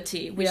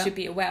responsibility we should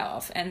be aware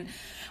of. And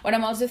what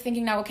I'm also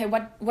thinking now, okay,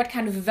 what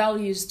kind of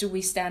values do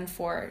we stand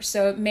for?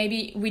 So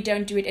maybe we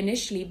don't do it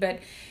initially, but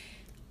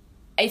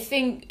I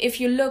think if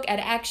you look at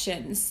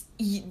actions,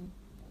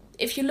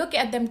 if you look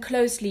at them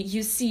closely,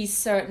 you see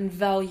certain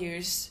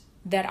values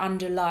that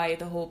underlie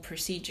the whole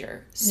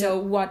procedure. So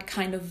what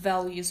kind of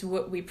values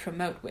would we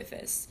promote with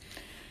this?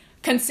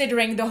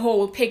 Considering the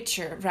whole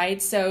picture,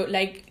 right? So,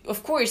 like,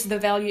 of course, the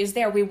value is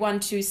there. We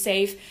want to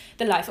save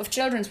the life of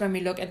children when we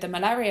look at the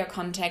malaria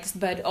context,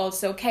 but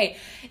also, okay,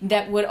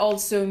 that would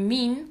also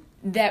mean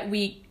that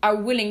we are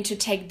willing to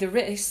take the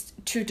risk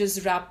to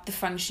disrupt the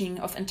functioning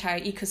of entire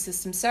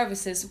ecosystem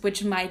services,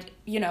 which might,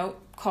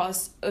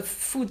 cause a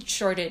food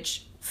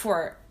shortage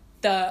for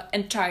the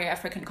entire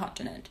African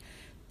continent.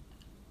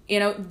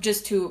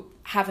 Just to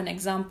have an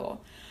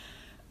example.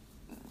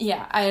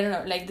 Yeah, I don't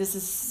know, like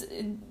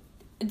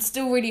it's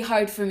still really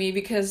hard for me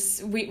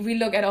because we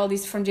look at all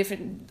these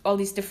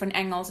different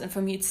angles, and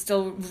for me it's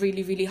still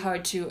really, really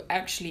hard to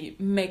actually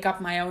make up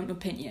my own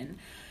opinion.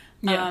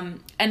 Yeah.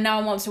 And now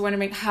I'm also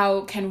wondering,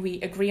 how can we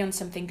agree on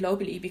something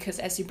globally? Because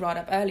as you brought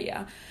up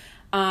earlier,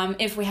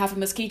 if we have a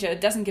mosquito,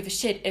 it doesn't give a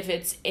shit if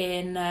it's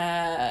in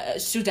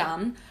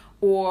Sudan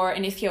or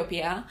in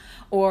Ethiopia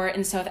or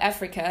in South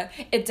Africa.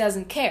 It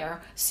doesn't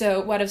care. So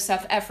what if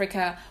South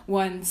Africa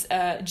wants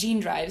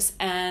gene drives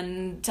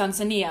and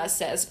Tanzania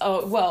says,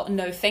 oh, well,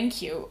 no,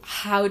 thank you.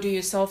 How do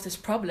you solve this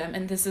problem?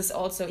 And this is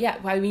also,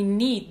 why we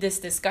need this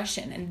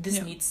discussion, and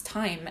this needs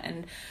time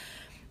and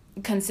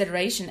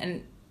consideration,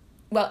 and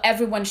well,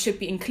 everyone should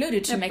be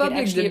included to make it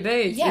actually... Public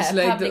debate is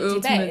like the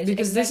ultimate,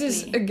 because this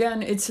is,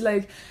 again, it's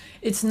like,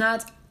 it's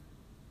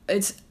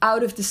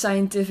out of the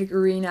scientific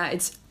arena,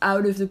 it's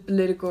out of the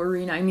political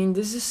arena. I mean,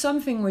 this is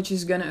something which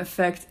is going to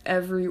affect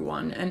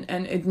everyone,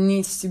 and it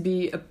needs to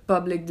be a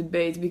public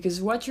debate,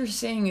 because what you're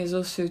saying is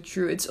also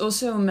true. It's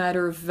also a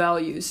matter of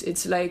values.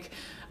 It's like...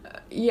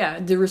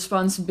 the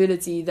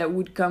responsibility that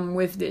would come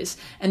with this,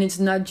 and it's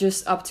not just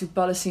up to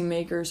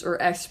policymakers or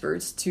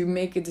experts to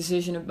make a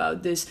decision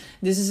about this.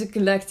 This is a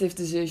collective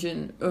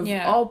decision of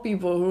all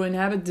people who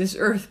inhabit this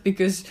earth,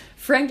 because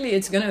frankly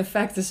it's going to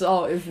affect us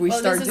all if we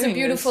start doing this. This is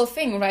a beautiful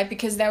thing, right?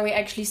 Because there we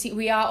actually see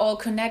we are all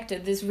connected.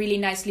 This really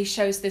nicely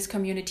shows this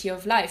community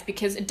of life,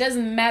 because it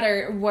doesn't matter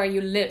where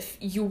you live,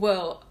 you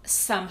will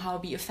somehow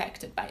be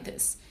affected by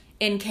this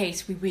in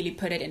case we really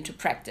put it into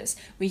practice.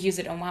 We use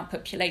it on one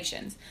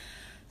populations.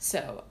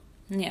 So,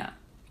 yeah.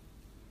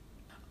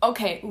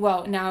 Okay,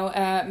 well, now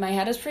my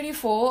head is pretty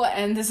full,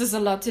 and this is a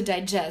lot to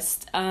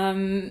digest.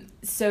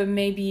 So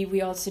maybe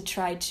we also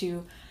try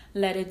to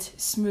let it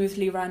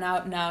smoothly run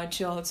out now,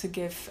 to also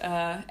give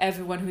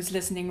everyone who's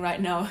listening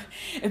right now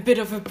a bit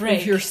of a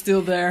break. If you're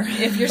still there.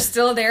 If you're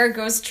still there,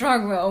 go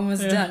strong. We're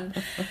almost done.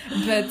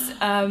 But,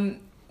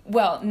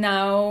 well,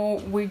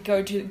 now we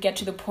get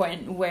to the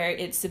point where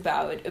it's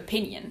about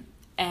opinion.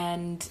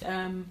 And,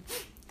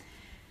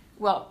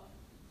 well...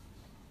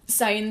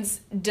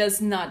 Science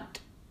does not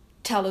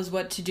tell us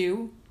what to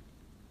do.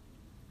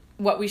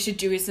 What we should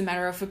do is a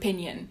matter of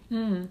opinion.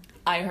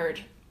 I heard.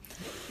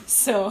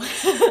 So,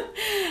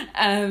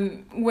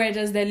 where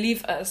does that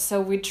leave us? So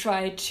we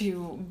try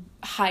to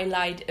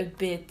highlight a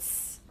bit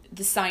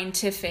the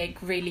scientific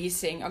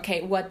releasing.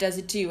 Okay, what does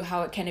it do?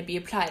 How can it be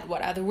applied?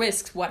 What are the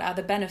risks? What are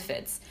the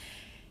benefits?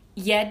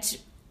 Yet,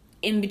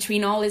 in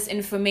between all this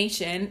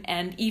information,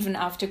 and even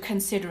after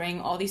considering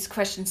all these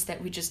questions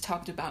that we just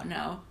talked about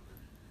now,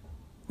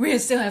 we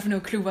still have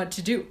no clue what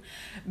to do.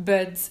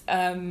 But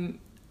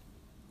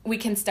we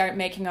can start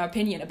making our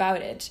opinion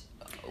about it,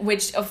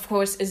 which of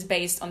course is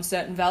based on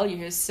certain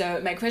values.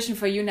 So my question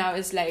for you now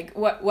is like,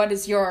 what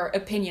is your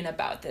opinion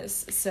about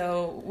this?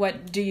 So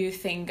what do you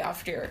think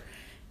after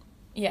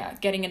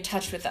getting in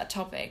touch with that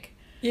topic?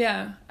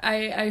 Yeah,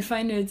 I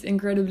find it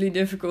incredibly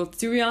difficult.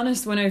 To be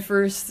honest, when I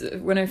first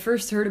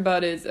heard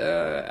about it,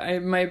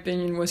 my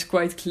opinion was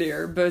quite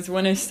clear. But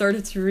when I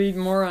started to read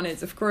more on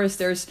it, of course,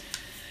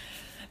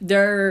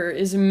 there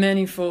is a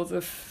manifold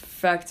of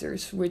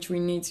factors which we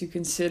need to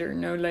consider.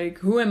 Like,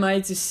 who am I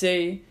to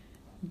say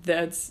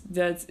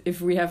that if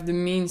we have the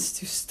means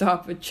to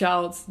stop a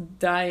child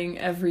dying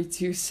every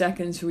 2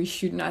 seconds, we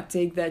should not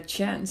take that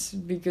chance?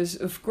 Because,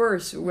 of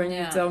course, when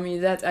you tell me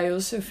that, I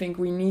also think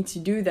we need to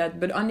do that.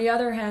 But on the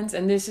other hand,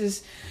 and this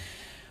is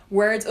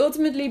where it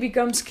ultimately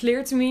becomes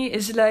clear to me,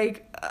 is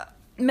like,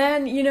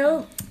 man,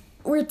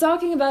 we're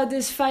talking about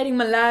this fighting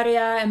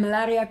malaria and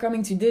malaria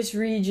coming to this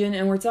region,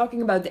 and we're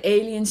talking about the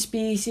alien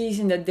species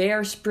and that they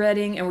are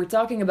spreading, and we're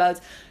talking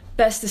about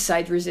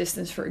pesticide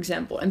resistance, for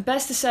example. And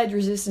pesticide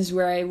resistance,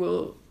 where I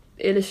will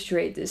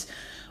illustrate this.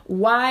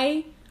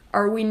 Why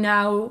are we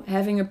now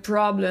having a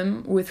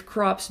problem with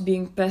crops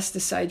being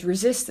pesticide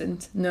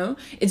resistant? No,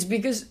 it's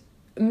because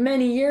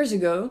many years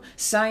ago,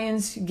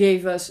 science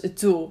gave us a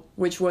tool,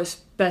 which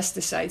was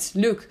pesticides.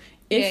 Look,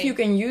 if you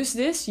can use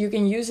this, you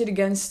can use it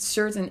against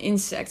certain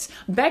insects.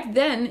 Back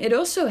then, it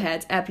also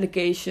had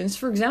applications,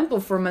 for example,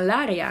 for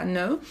malaria,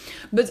 no?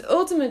 But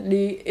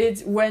ultimately,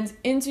 it went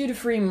into the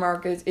free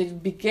market.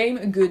 It became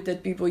a good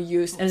that people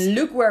used. And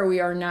look where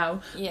we are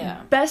now.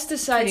 Yeah.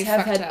 Pesticides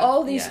have had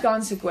all these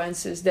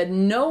consequences that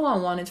no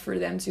one wanted for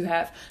them to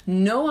have.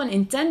 No one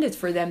intended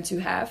for them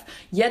to have.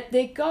 Yet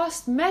they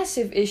caused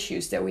massive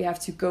issues that we have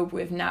to cope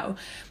with now.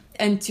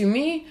 And to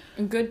me,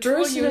 good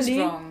tool used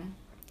wrong.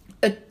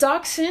 A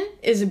toxin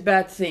is a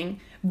bad thing,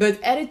 but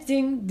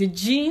editing the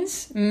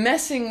genes,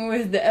 messing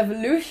with the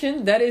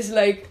evolution, that is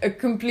like a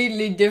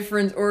completely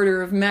different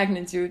order of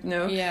magnitude,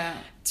 no? Yeah.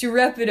 To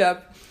wrap it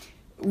up,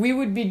 we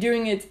would be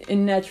doing it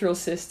in natural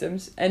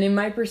systems. And in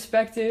my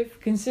perspective,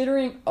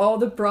 considering all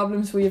the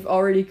problems we have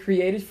already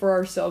created for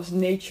ourselves,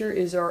 nature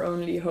is our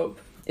only hope.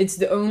 it's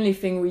the only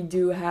thing we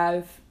do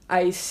have,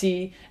 I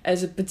see,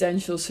 as a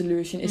potential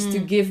solution, is to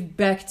give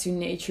back to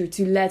nature,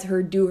 to let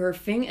her do her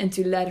thing and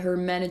to let her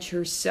manage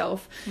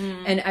herself.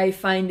 And I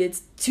find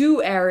it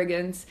too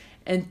arrogant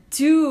and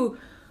too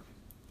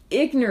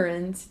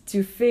ignorant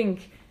to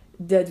think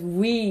that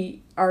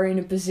we are in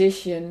a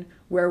position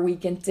where we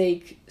can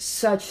take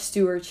such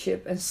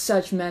stewardship and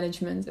such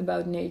management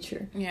about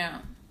nature. Yeah.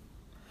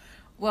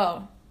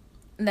 Well,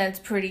 that's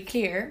pretty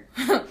clear.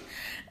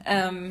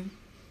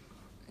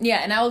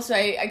 Yeah, and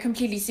I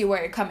completely see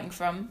where you're coming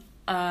from.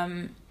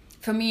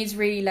 For me, it's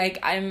really like,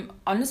 I'm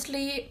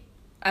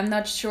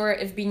not sure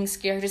if being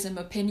scared is an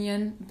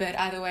opinion, but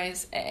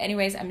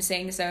anyways, I'm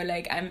saying so.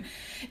 Like, I'm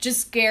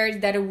just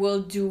scared that it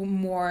will do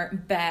more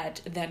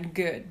bad than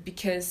good,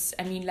 because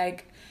I mean,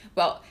 like,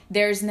 well,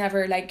 there's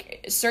never,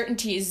 like,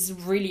 certainty is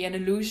really an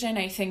illusion.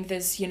 I think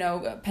this,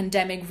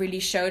 pandemic really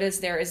showed us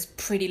there is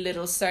pretty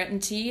little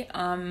certainty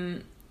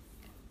in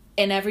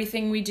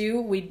everything we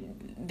do.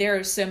 There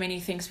are so many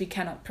things we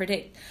cannot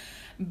predict.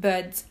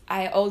 But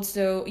I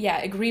also,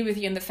 agree with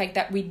you in the fact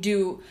that we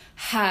do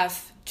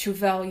have to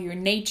value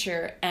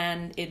nature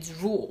and its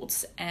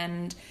rules.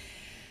 And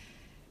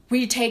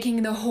we're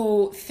taking the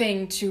whole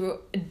thing to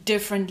a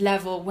different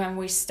level when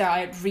we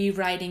start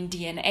rewriting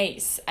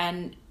DNAs.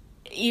 And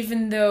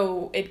even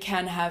though it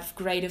can have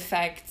great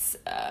effects,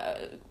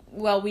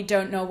 we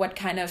don't know what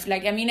kind of,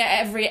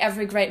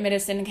 every great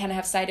medicine can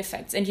have side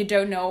effects, and you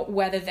don't know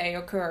whether they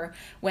occur,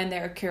 when they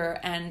occur,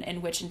 and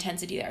in which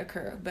intensity they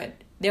occur. But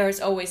there is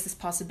always this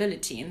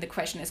possibility, and the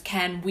question is,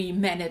 can we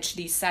manage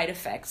these side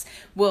effects?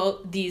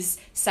 Will these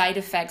side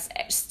effects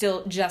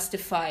still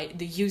justify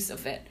the use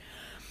of it?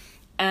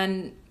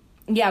 And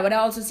what I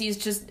also see is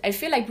just, I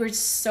feel like we're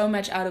so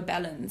much out of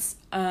balance.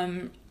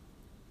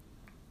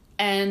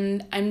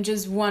 And I'm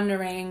just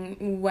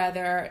wondering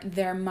whether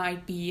there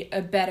might be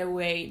a better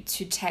way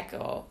to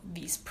tackle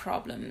these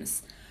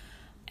problems.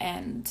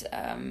 And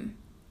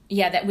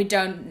that we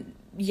don't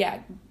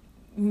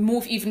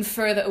move even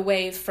further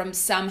away from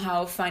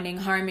somehow finding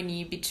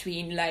harmony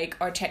between, like,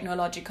 our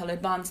technological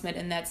advancement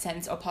in that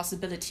sense, or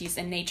possibilities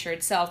in nature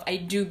itself. I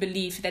do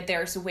believe that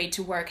there's a way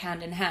to work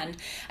hand in hand.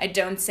 I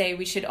don't say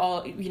we should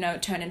all,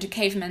 turn into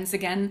cavemen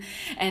again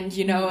and,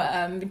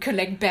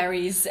 collect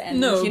berries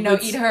and,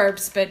 eat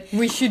herbs, but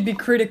we should be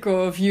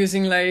critical of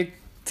using, like,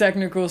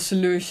 technical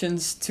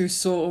solutions to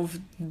solve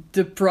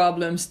the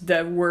problems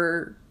that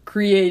were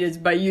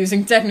created by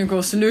using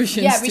technical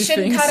solutions. Yeah, we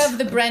shouldn't cut off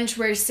the branch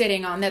we're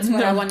sitting on. That's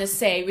what I want to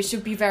say. We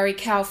should be very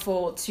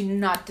careful to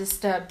not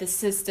disturb the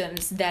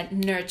systems that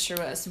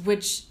nurture us,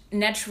 which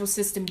natural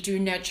systems do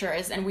nurture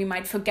us, and we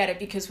might forget it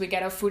because we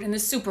get our food in the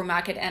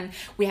supermarket and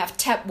we have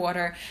tap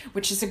water,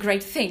 which is a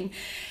great thing.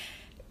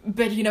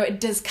 But, it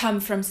does come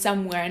from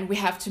somewhere, and we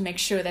have to make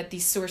sure that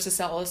these sources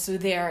are also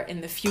there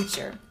in the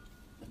future.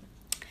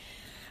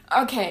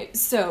 Okay,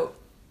 so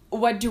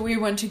what do we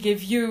want to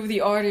give you,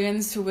 the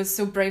audience who was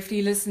so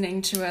bravely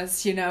listening to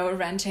us,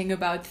 ranting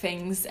about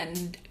things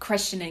and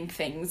questioning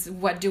things?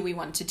 What do we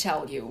want to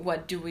tell you?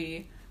 What do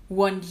we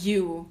want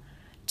you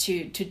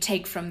to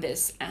take from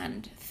this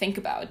and think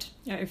about?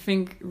 I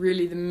think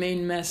really the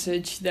main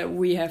message that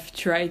we have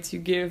tried to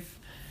give,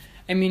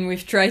 I mean,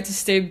 we've tried to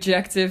stay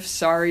objective.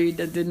 Sorry,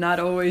 that did not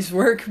always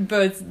work.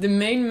 But the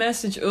main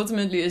message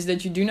ultimately is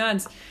that you do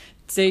not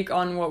take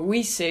on what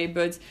we say,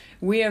 but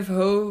we have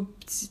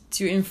hoped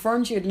to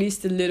inform you at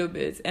least a little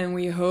bit, and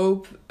we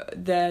hope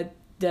that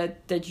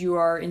you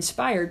are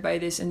inspired by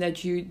this, and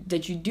that you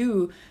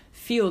do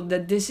feel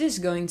that this is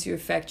going to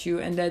affect you,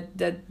 and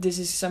that this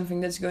is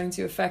something that's going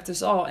to affect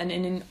us all.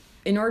 And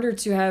in order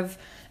to have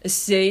a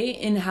say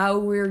in how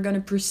we're going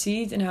to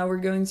proceed and how we're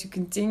going to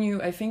continue,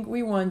 I think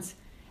we want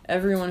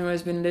everyone who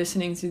has been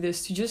listening to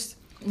this to just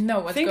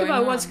think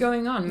about what's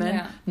going on, man.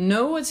 Yeah.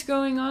 Know what's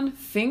going on.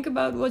 Think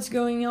about what's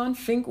going on.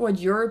 Think what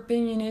your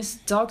opinion is.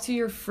 Talk to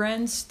your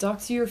friends. Talk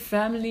to your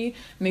family.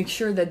 Make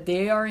sure that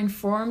they are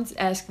informed.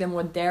 Ask them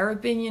what their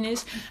opinion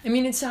is. I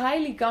mean, it's a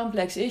highly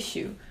complex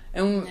issue,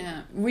 and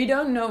we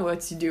don't know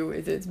what to do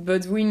with it.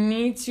 But we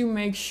need to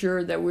make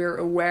sure that we're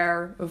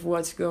aware of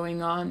what's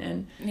going on,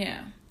 and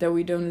that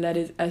we don't let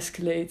it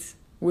escalate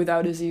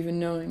without us even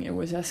knowing it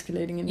was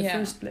escalating in the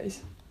first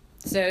place.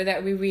 So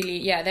that we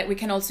really, that we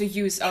can also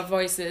use our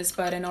voices,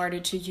 but in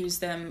order to use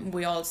them,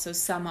 we also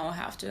somehow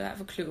have to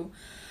have a clue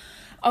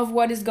of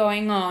what is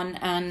going on,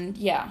 and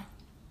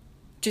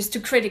just to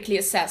critically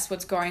assess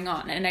what's going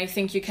on. And I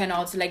think you can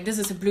also, like, this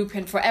is a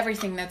blueprint for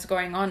everything that's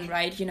going on,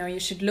 right? You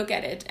should look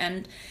at it.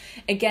 And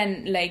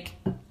again, like,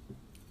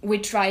 we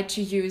try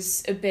to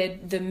use a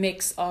bit the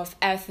mix of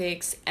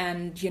ethics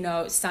and,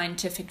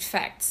 scientific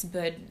facts,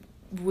 but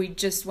we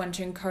just want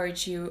to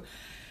encourage you,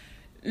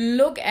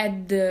 look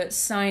at the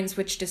science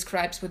which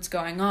describes what's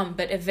going on,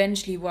 but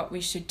eventually what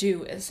we should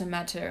do is a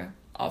matter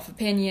of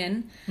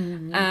opinion,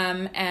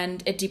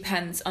 and it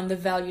depends on the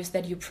values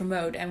that you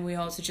promote. And we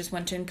also just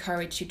want to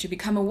encourage you to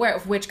become aware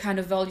of which kind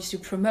of values you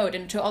promote,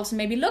 and to also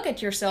maybe look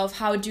at yourself.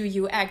 How do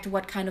you act?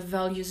 What kind of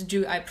values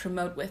do I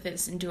promote with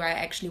this, and do I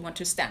actually want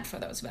to stand for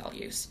those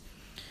values?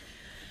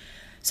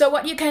 So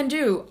what you can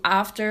do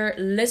after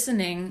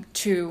listening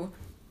to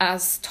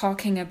us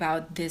talking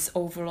about this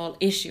overall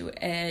issue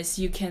is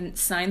you can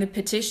sign the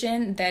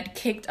petition that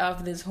kicked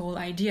off this whole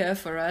idea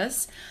for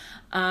us.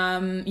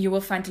 You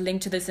will find a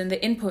link to this in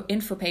the info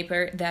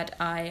paper that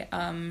I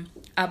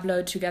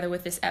upload together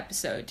with this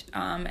episode.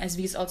 As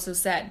Wies also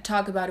said,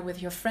 talk about it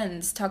with your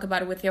friends, talk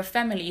about it with your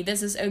family.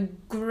 This is a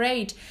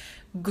great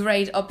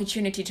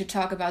opportunity to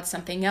talk about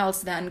something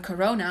else than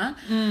Corona.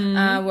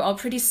 We're all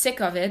pretty sick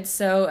of it,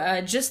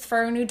 so just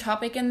throw a new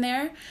topic in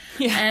there.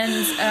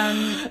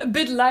 And a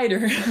bit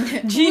lighter.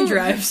 Gene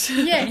drives.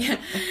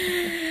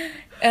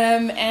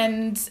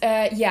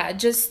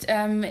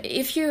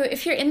 If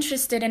you're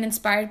interested and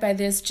inspired by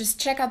this, just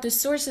check out the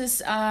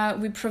sources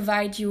we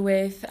provide you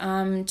with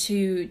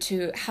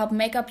to help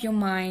make up your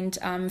mind,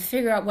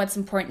 figure out what's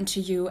important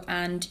to you,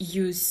 and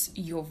use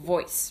your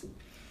voice.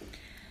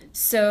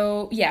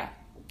 So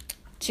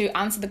to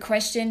answer the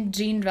question,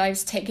 Gene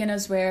Drive's taken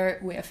us where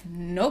we have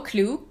no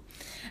clue,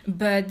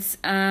 but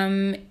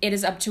it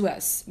is up to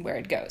us where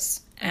it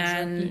goes.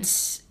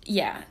 Exactly.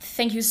 And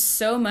thank you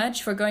so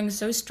much for going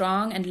so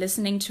strong and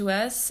listening to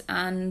us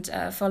and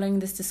following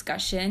this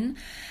discussion.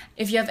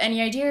 If you have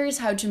any ideas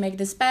how to make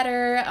this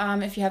better,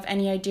 if you have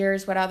any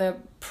ideas what other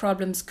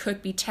problems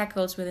could be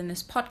tackled within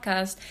this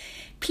podcast,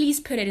 please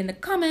put it in the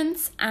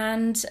comments.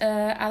 And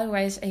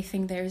otherwise, I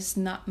think there's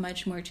not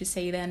much more to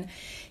say then.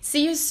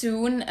 See you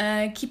soon.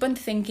 Keep on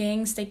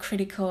thinking, stay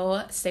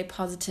critical, stay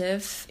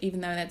positive, even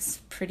though that's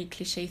a pretty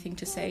cliche thing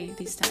to say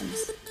these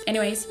times.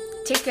 Anyways,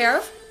 take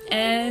care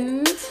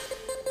and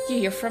you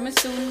hear from us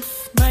soon.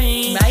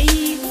 Bye.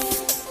 Bye.